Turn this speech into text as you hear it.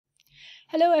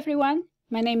Hello everyone,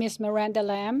 my name is Miranda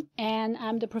Lam and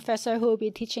I'm the professor who will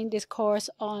be teaching this course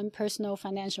on personal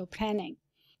financial planning.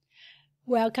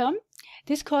 Welcome.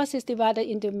 This course is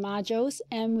divided into modules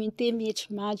and within each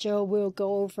module we'll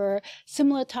go over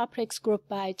similar topics grouped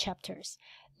by chapters.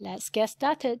 Let's get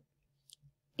started.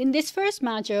 In this first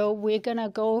module, we're going to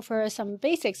go over some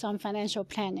basics on financial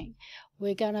planning.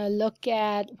 We're going to look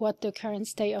at what the current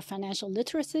state of financial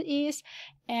literacy is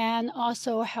and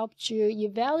also help you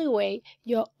evaluate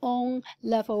your own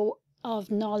level of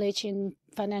knowledge in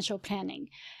financial planning.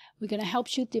 We're going to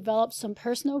help you develop some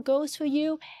personal goals for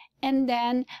you, and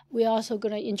then we're also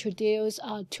going to introduce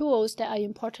tools that are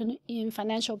important in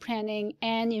financial planning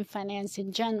and in finance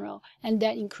in general, and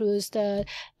that includes the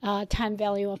time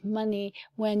value of money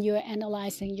when you're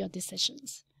analyzing your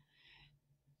decisions.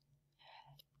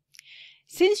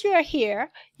 Since you are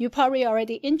here, you're probably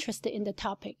already interested in the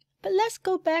topic, but let's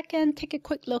go back and take a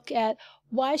quick look at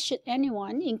why should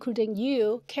anyone, including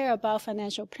you, care about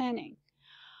financial planning.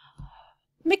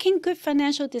 Making good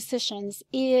financial decisions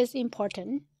is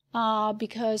important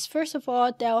because, first of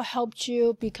all, they'll help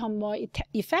you become more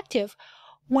effective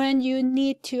when you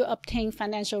need to obtain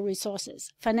financial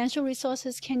resources. Financial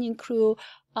resources can include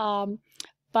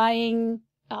buying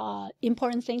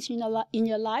important things in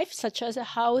your life, such as a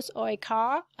house or a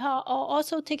car, or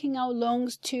also taking out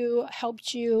loans to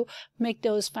help you make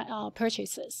those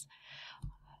purchases.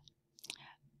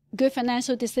 Good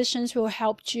financial decisions will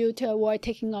help you to avoid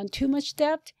taking on too much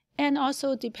debt and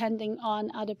also depending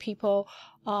on other people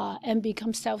and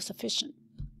become self-sufficient.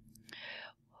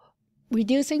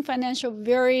 Reducing financial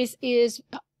worries is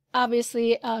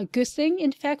obviously a good thing.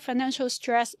 In fact, financial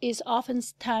stress is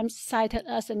oftentimes cited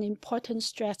as an important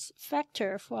stress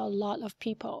factor for a lot of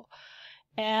people.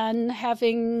 And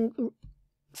having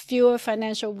fewer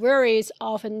financial worries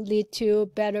often lead to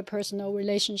better personal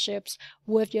relationships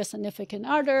with your significant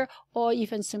other or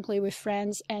even simply with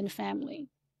friends and family.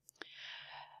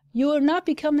 You will not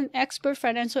become an expert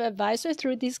financial advisor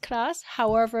through this class.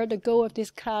 However, the goal of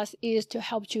this class is to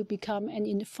help you become an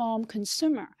informed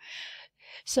consumer.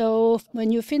 So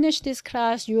when you finish this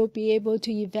class, you'll be able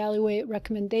to evaluate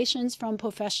recommendations from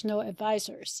professional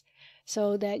advisors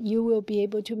so that you will be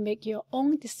able to make your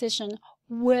own decision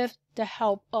with the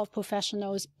help of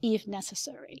professionals if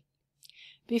necessary.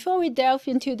 Before we delve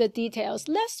into the details,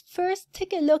 let's first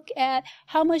take a look at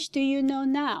how much do you know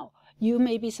now. You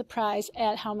may be surprised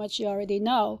at how much you already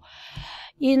know.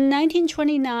 In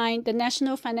 1929, the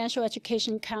National Financial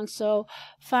Education Council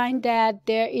found that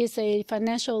there is a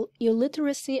financial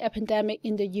illiteracy epidemic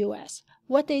in the U.S.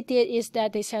 What they did is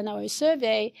that they sent out a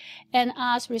survey and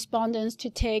asked respondents to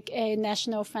take a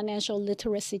national financial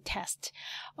literacy test.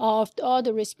 Of all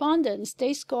the respondents,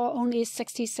 they score only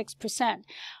 66%.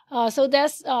 So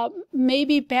that's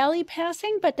maybe barely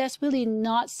passing, but that's really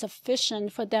not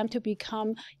sufficient for them to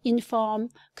become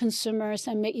informed consumers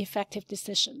and make effective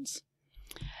decisions.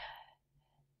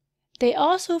 They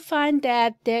also find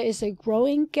that there is a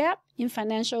growing gap in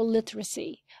financial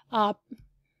literacy.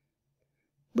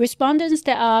 Respondents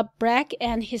that are Black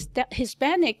and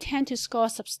Hispanic tend to score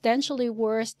substantially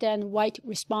worse than white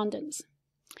respondents.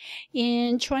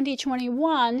 In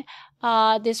 2021,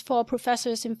 these 4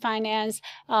 professors in finance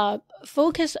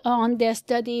focused on their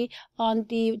study on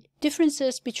the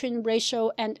differences between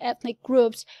racial and ethnic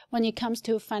groups when it comes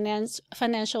to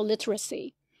financial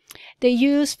literacy. They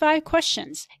used 5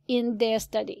 questions in their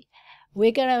study.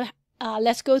 We're gonna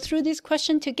let's go through this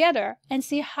question together and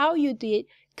see how you did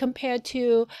compared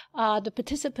to the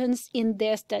participants in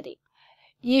their study.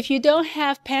 If you don't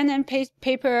have pen and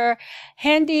paper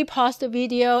handy, pause the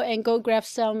video and go grab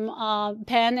some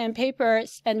pen and paper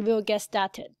and we'll get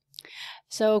started.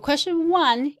 So question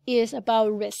 1 is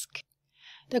about risk.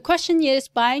 The question is,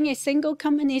 buying a single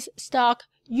company's stock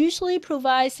usually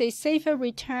provides a safer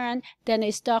return than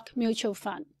a stock mutual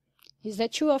fund. Is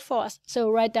that true or false?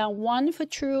 So write down 1 for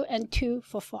true and 2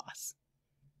 for false.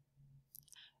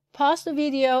 Pause the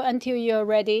video until you're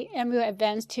ready and we'll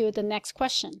advance to the next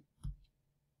question.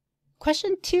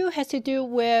 Question 2 has to do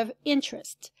with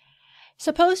interest.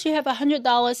 Suppose you have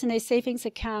 $100 in a savings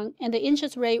account and the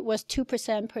interest rate was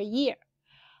 2% per year.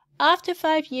 After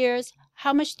 5 years,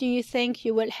 how much do you think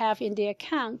you would have in the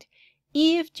account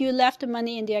if you left the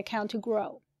money in the account to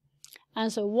grow?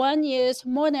 Answer 1 is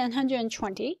more than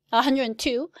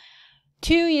 102.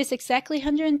 2 is exactly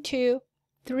 102.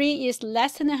 3 is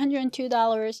less than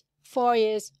 $102. 4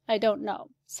 is I don't know.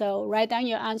 So write down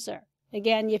your answer.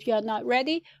 Again, if you're not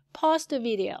ready, pause the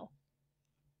video.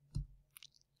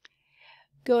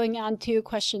 Going on to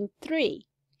question 3.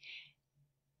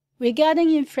 Regarding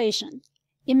inflation,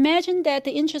 Imagine that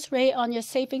the interest rate on your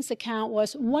savings account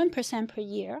was 1% per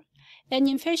year and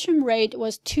the inflation rate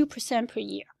was 2% per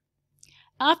year.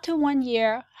 After 1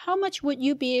 year, how much would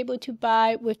you be able to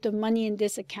buy with the money in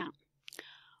this account?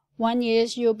 1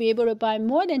 is you'll be able to buy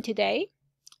more than today.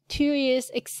 2 is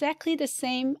exactly the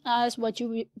same as what you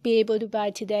will be able to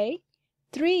buy today.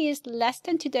 3 is less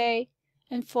than today.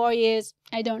 And 4 is,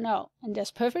 I don't know. And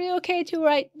that's perfectly okay to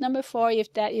write number 4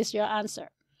 if that is your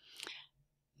answer.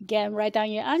 Again, write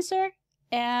down your answer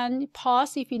and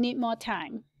pause if you need more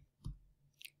time.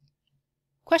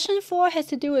 Question 4 has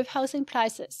to do with housing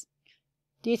prices.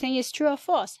 Do you think it's true or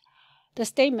false? The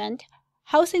statement,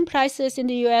 housing prices in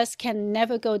the US can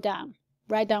never go down.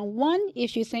 Write down 1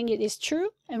 if you think it is true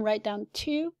and write down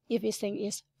 2 if you think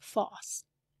it's false.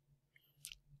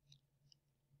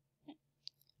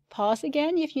 Pause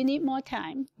again if you need more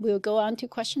time. We'll go on to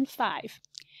question 5.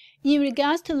 In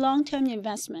regards to long-term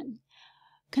investment,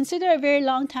 consider a very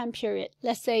long time period,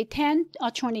 let's say 10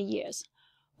 or 20 years.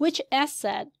 Which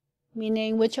asset,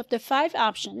 meaning which of the 5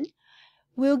 options,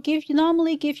 will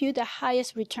normally give you the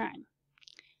highest return?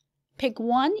 Pick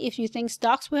 1 if you think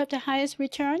stocks will have the highest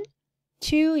return,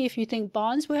 2 if you think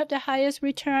bonds will have the highest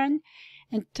return,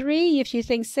 and 3 if you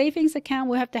think savings account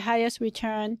will have the highest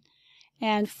return,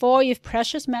 and 4 if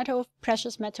precious metal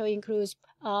includes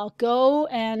gold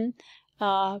and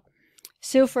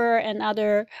silver and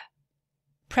other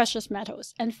precious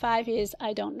metals, and 5 is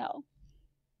I don't know.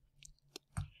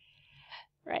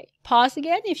 Right, pause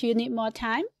again if you need more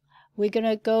time. We're going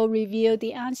to go review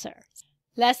the answer.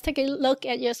 Let's take a look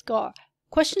at your score.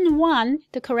 Question 1,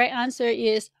 the correct answer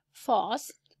is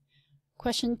false.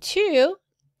 Question 2,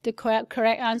 the correct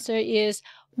answer is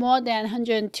more than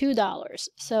 $102.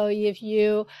 So if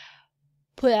you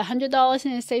put $100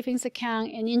 in a savings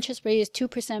account and interest rate is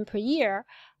 2% per year,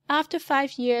 after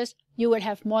 5 years, you would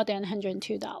have more than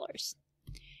 $102.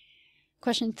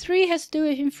 Question 3 has to do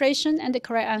with inflation, and the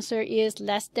correct answer is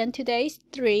less than today's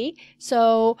 3.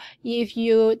 So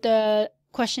the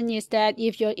question is that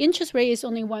if your interest rate is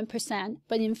only 1%,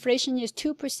 but inflation is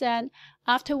 2%,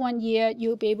 after 1 year,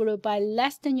 you'll be able to buy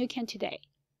less than you can today.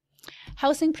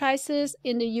 Housing prices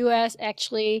in the US,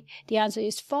 actually, the answer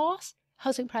is false.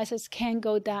 Housing prices can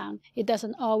go down. It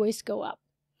doesn't always go up.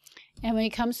 And when it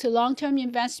comes to long-term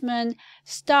investment,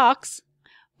 stocks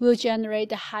will generate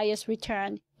the highest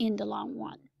return in the long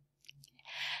run.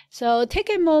 So take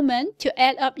a moment to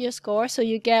add up your score so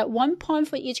you get 1 point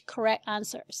for each correct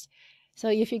answers. So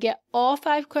if you get all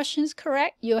 5 questions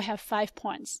correct, you'll have 5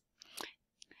 points.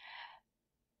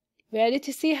 Ready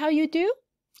to see how you do?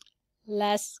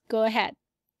 Let's go ahead.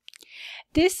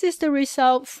 This is the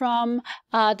result from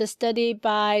the study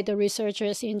by the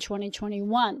researchers in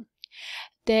 2021.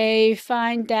 They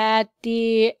find that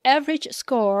the average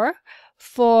score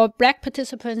for Black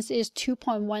participants is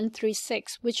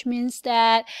 2.136, which means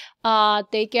that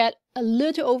they get a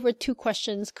little over 2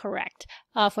 questions correct.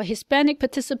 For Hispanic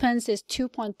participants is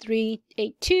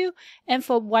 2.382, and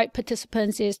for white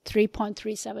participants is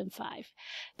 3.375.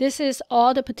 This is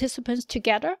all the participants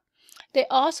together. They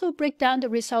also break down the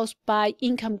results by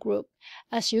income group.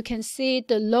 As you can see,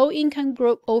 the low income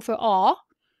group overall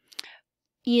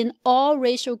in all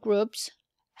racial groups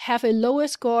have a lower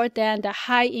score than the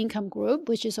high income group,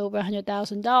 which is over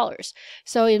 $100,000.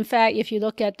 So in fact, if you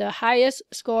look at the highest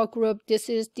score group, this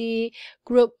is the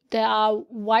group that are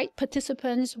white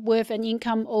participants with an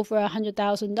income over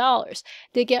 $100,000.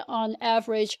 They get on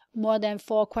average more than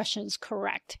 4 questions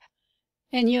correct.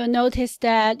 And you'll notice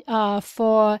that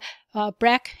for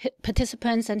Black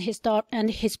participants and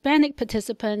Hispanic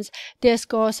participants, their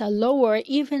scores are lower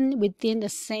even within the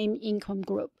same income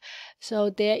group. So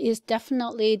there is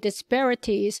definitely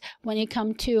disparities when it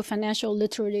comes to financial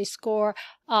literacy score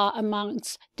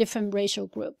amongst different racial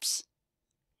groups.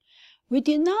 We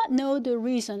did not know the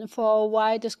reason for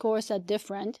why the scores are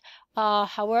different.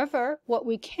 However, what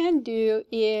we can do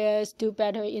is do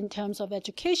better in terms of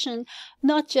education,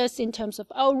 not just in terms of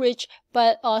outreach,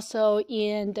 but also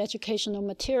in the educational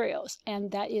materials.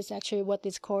 And that is actually what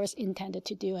this course intended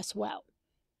to do as well.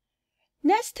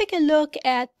 Let's take a look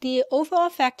at the overall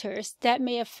factors that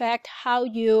may affect how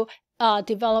you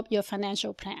develop your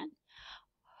financial plan.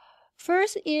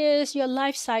 First is your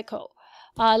life cycle.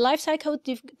 Life cycle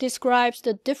describes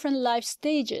the different life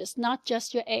stages, not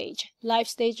just your age. Life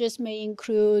stages may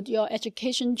include your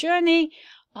education journey,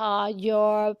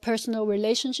 your personal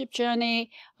relationship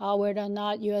journey, whether or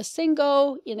not you are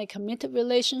single, in a committed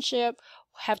relationship,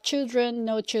 have children,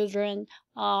 no children,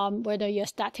 whether you're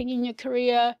starting in your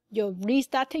career, you're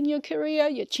restarting your career,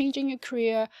 you're changing your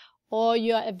career, or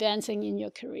you're advancing in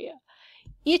your career.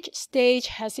 Each stage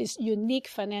has its unique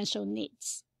financial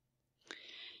needs.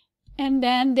 And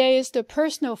then there is the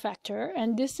personal factor,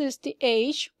 and this is the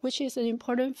age, which is an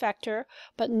important factor,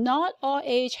 but not all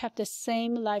age have the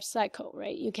same life cycle,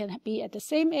 right? You can be at the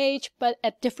same age, but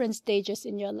at different stages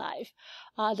in your life.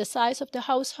 The size of the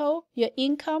household, your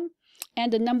income,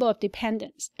 and the number of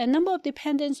dependents. And number of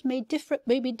dependents may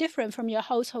be different from your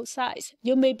household size.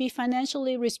 You may be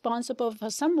financially responsible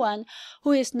for someone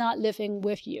who is not living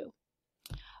with you.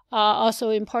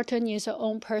 Also important is your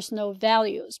own personal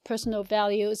values. Personal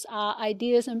values are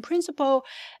ideas and principles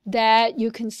that you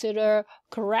consider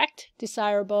correct,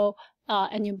 desirable,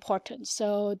 and important.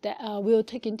 So that we'll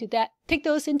take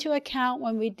those into account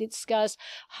when we discuss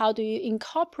how do you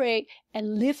incorporate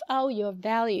and live out your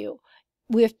value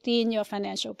within your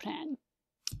financial plan.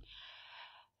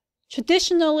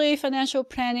 Traditionally, financial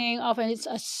planning often is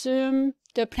assumed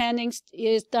the planning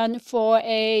is done for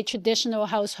a traditional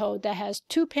household that has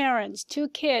 2 parents, 2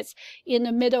 kids in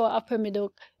the middle or upper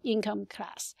middle income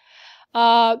class.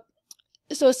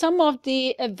 So some of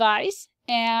the advice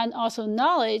and also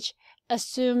knowledge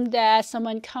assume that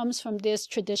someone comes from this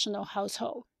traditional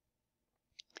household.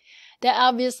 That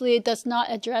obviously does not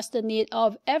address the need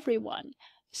of everyone.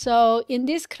 So in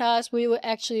this class, we will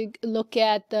actually look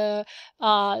at the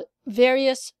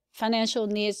various financial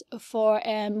needs for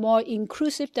a more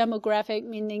inclusive demographic,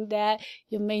 meaning that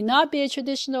you may not be a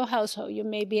traditional household. You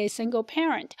may be a single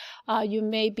parent. You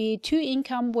may be 2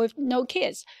 income with no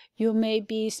kids. You may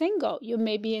be single. You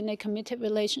may be in a committed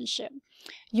relationship.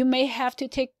 You may have to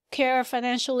take care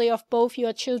financially of both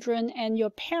your children and your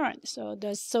parents, so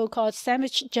the so-called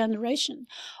sandwich generation.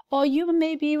 Or you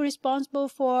may be responsible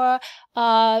for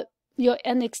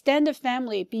an extended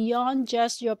family beyond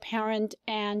just your parent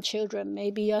and children,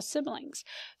 maybe your siblings.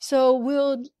 So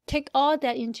we'll take all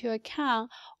that into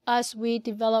account as we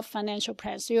develop financial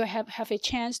plans. So you have a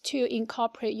chance to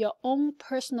incorporate your own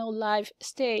personal life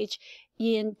stage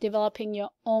in developing your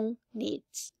own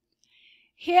needs.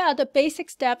 Here are the basic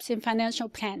steps in financial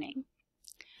planning.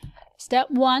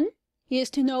 Step 1 is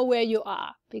to know where you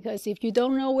are, because if you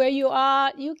don't know where you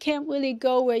are, you can't really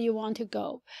go where you want to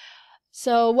go.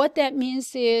 So what that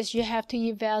means is you have to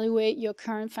evaluate your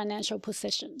current financial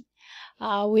position.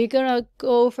 We're going to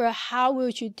go over how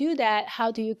would you do that, how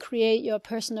do you create your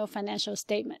personal financial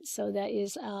statement. So that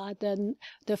is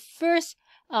the first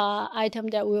item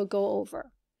that we'll go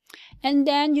over. And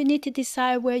then you need to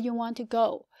decide where you want to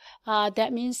go.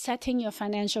 That means setting your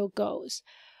financial goals.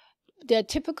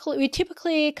 We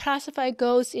typically classify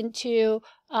goals into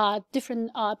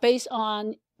different based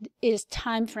on its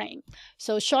time frame.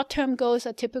 So short-term goals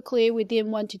are typically within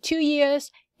 1 to 2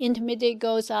 years. Intermediate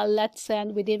goals are less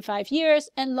than within 5 years,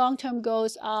 and long-term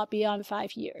goals are beyond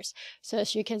 5 years. So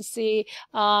as you can see,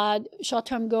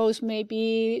 short-term goals may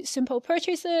be simple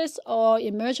purchases or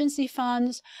emergency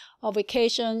funds or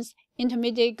vacations.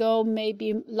 Intermediate goal may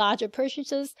be larger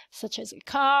purchases, such as a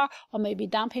car, or maybe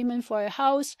down payment for a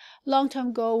house.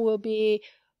 Long-term goal will be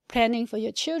planning for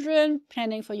your children,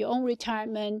 planning for your own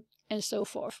retirement, and so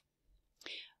forth.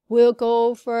 We'll go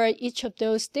over each of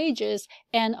those stages,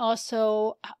 and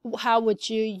also how would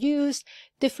you use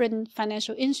different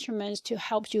financial instruments to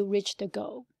help you reach the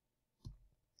goal.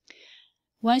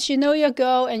 Once you know your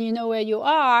goal and you know where you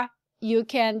are, you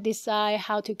can decide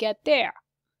how to get there.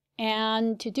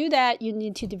 And to do that, you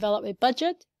need to develop a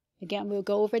budget. Again, we'll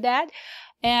go over that.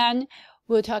 And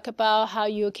we'll talk about how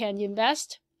you can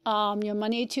invest your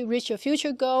money to reach your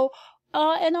future goal,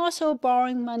 and also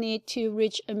borrowing money to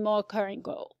reach a more current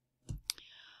goal.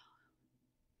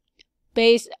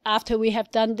 After we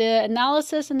have done the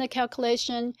analysis and the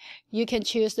calculation, you can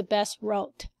choose the best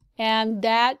route. And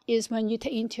that is when you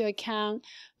take into account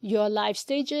your life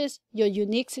stages, your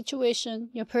unique situation,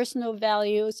 your personal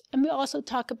values, and we also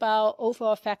talk about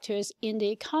overall factors in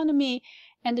the economy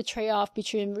and the trade-off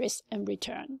between risk and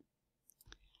return.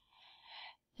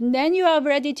 And then you are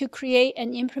ready to create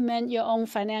and implement your own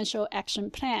financial action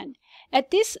plan.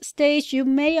 At this stage, you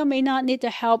may or may not need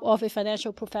the help of a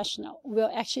financial professional.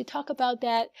 We'll actually talk about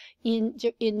that in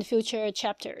future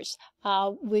chapters.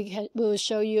 We'll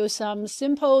show you some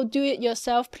simple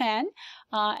do-it-yourself plan,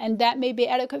 and that may be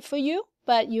adequate for you.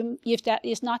 But if that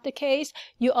is not the case,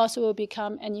 you also will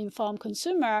become an informed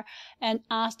consumer and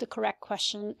ask the correct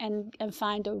question and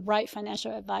find the right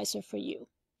financial advisor for you.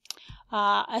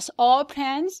 As all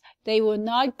plans, they will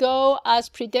not go as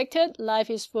predicted. Life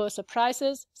is full of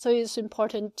surprises, so it's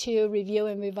important to review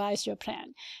and revise your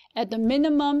plan. At the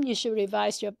minimum, you should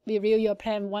review your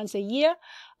plan once a year.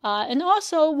 And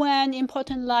also when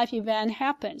important life event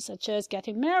happens, such as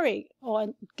getting married or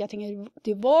getting a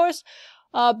divorce,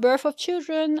 birth of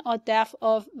children, or death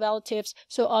of relatives.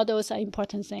 So all those are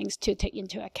important things to take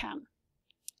into account.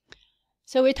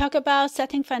 So we talk about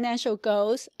setting financial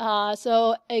goals.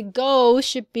 So a goal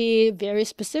should be very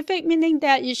specific, meaning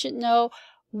that you should know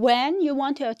when you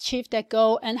want to achieve that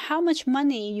goal and how much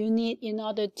money you need in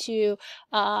order to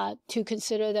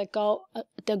consider that goal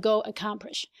the goal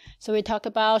accomplished. So we talk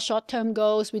about short-term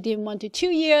goals within 1 to 2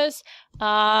 years.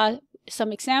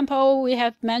 Some example we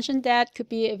have mentioned that could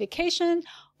be a vacation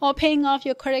or paying off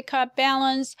your credit card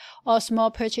balance or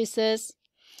small purchases.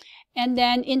 And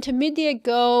then intermediate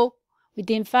goal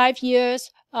within 5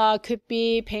 years could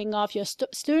be paying off your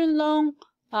student loan,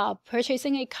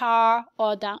 purchasing a car,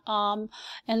 or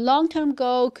and long-term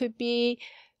goal could be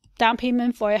down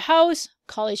payment for a house,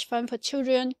 college fund for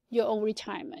children, your own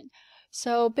retirement.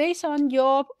 So based on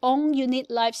your own unique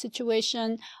life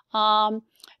situation,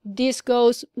 these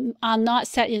goals are not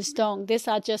set in stone. These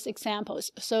are just examples.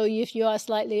 So if you are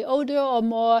slightly older or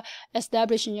more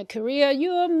established in your career,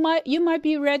 you might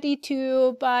be ready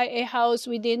to buy a house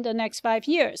within the next 5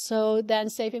 years. So then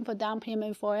saving for down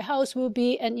payment for a house will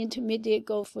be an intermediate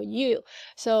goal for you.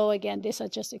 So again, these are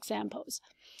just examples.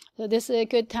 So this is a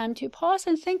good time to pause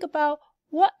and think about,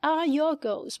 what are your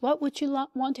goals? What would you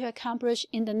want to accomplish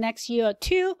in the next year or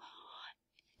two,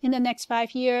 in the next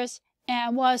 5 years?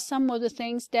 And what are some of the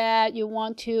things that you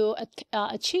want to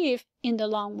achieve in the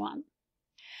long run?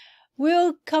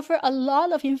 We'll cover a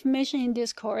lot of information in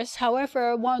this course.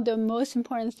 However, one of the most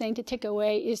important things to take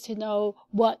away is to know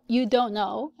what you don't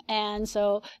know. And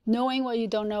so knowing what you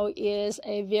don't know is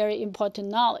a very important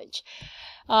knowledge.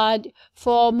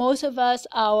 For most of us,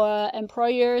 our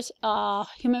employers,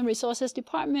 human resources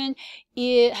department,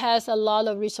 it has a lot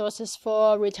of resources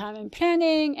for retirement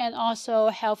planning and also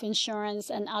health insurance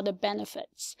and other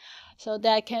benefits. So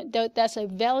that's a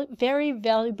very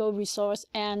valuable resource,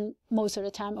 and most of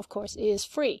the time, of course, it is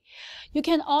free. You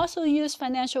can also use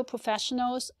financial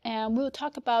professionals, and we'll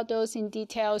talk about those in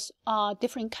details,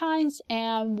 different kinds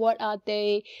and what are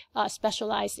they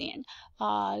specialized in.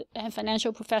 And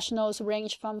financial professionals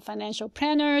range from financial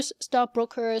planners,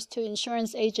 stockbrokers, to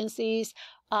insurance agencies,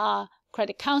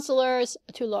 credit counselors,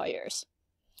 to lawyers.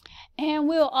 And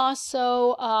we'll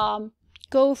also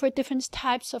go for different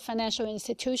types of financial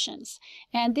institutions.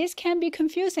 And this can be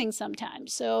confusing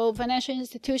sometimes. So financial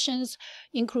institutions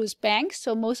includes banks.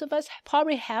 So most of us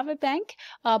probably have a bank,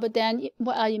 but then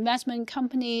what are investment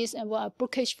companies and what are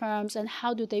brokerage firms and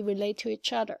how do they relate to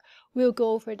each other? We'll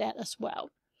go over that as well.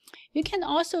 You can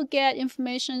also get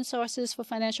information sources for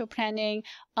financial planning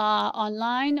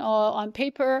online or on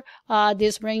paper.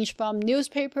 These range from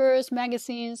newspapers,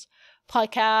 magazines,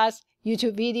 podcasts,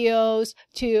 YouTube videos,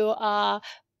 to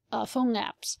phone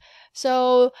apps.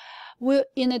 So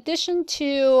in addition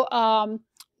to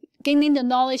gaining the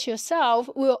knowledge yourself,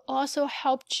 will also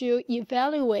help you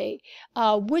evaluate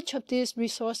which of these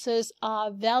resources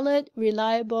are valid,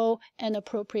 reliable, and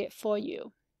appropriate for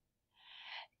you.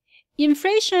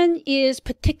 Inflation is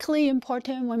particularly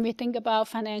important when we think about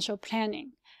financial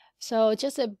planning. So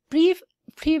just a brief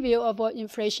preview of what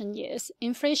inflation is.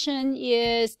 Inflation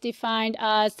is defined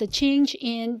as the change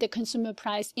in the Consumer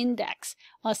Price Index,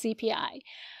 or CPI.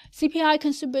 CPI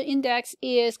Consumer Index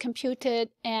is computed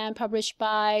and published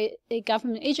by a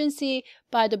government agency,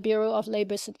 by the Bureau of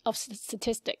Labor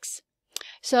Statistics.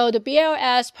 So the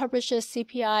BLS publishes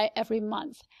CPI every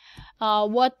month.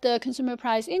 What the Consumer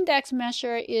Price Index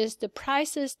measures is the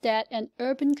prices that an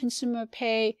urban consumer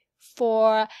pay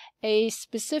for a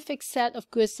specific set of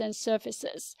goods and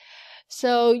services.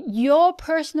 So your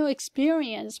personal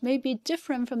experience may be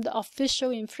different from the official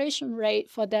inflation rate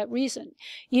for that reason.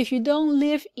 If you don't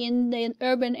live in an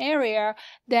urban area,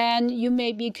 then you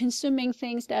may be consuming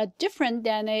things that are different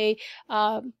than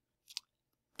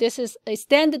this is a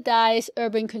standardized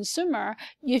urban consumer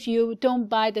if you don't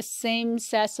buy the same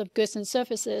sets of goods and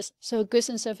services. So goods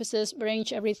and services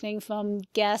range everything from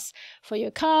gas for your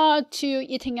car to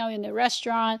eating out in a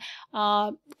restaurant,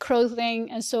 clothing,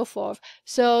 and so forth.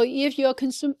 So if your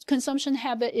consumption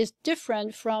habit is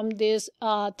different from this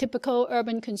typical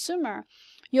urban consumer,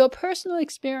 your personal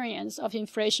experience of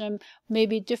inflation may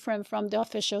be different from the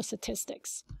official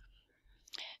statistics.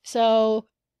 So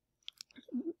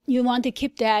you want to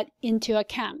keep that into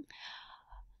account.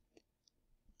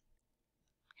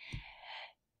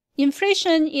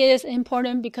 Inflation is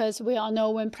important because we all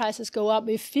know when prices go up,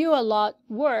 we feel a lot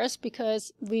worse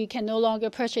because we can no longer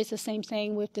purchase the same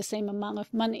thing with the same amount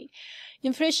of money.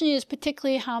 Inflation is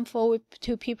particularly harmful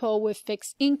to people with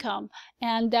fixed income,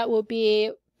 and that will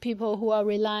be people who are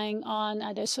relying on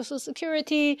either Social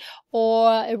Security or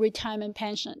a retirement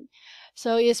pension.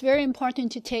 So it's very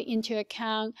important to take into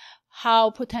account how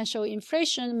potential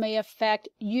inflation may affect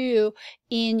you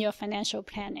in your financial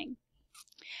planning.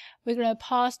 We're going to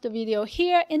pause the video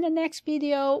here. In the next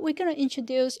video, we're going to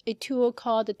introduce a tool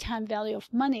called the time value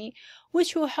of money,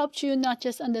 which will help you not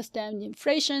just understand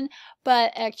inflation,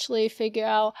 but actually figure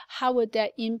out how would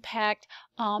that impact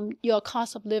your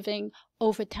cost of living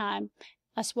over time,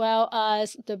 as well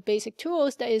as the basic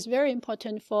tools that is very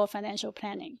important for financial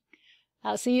planning.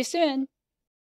 I'll see you soon.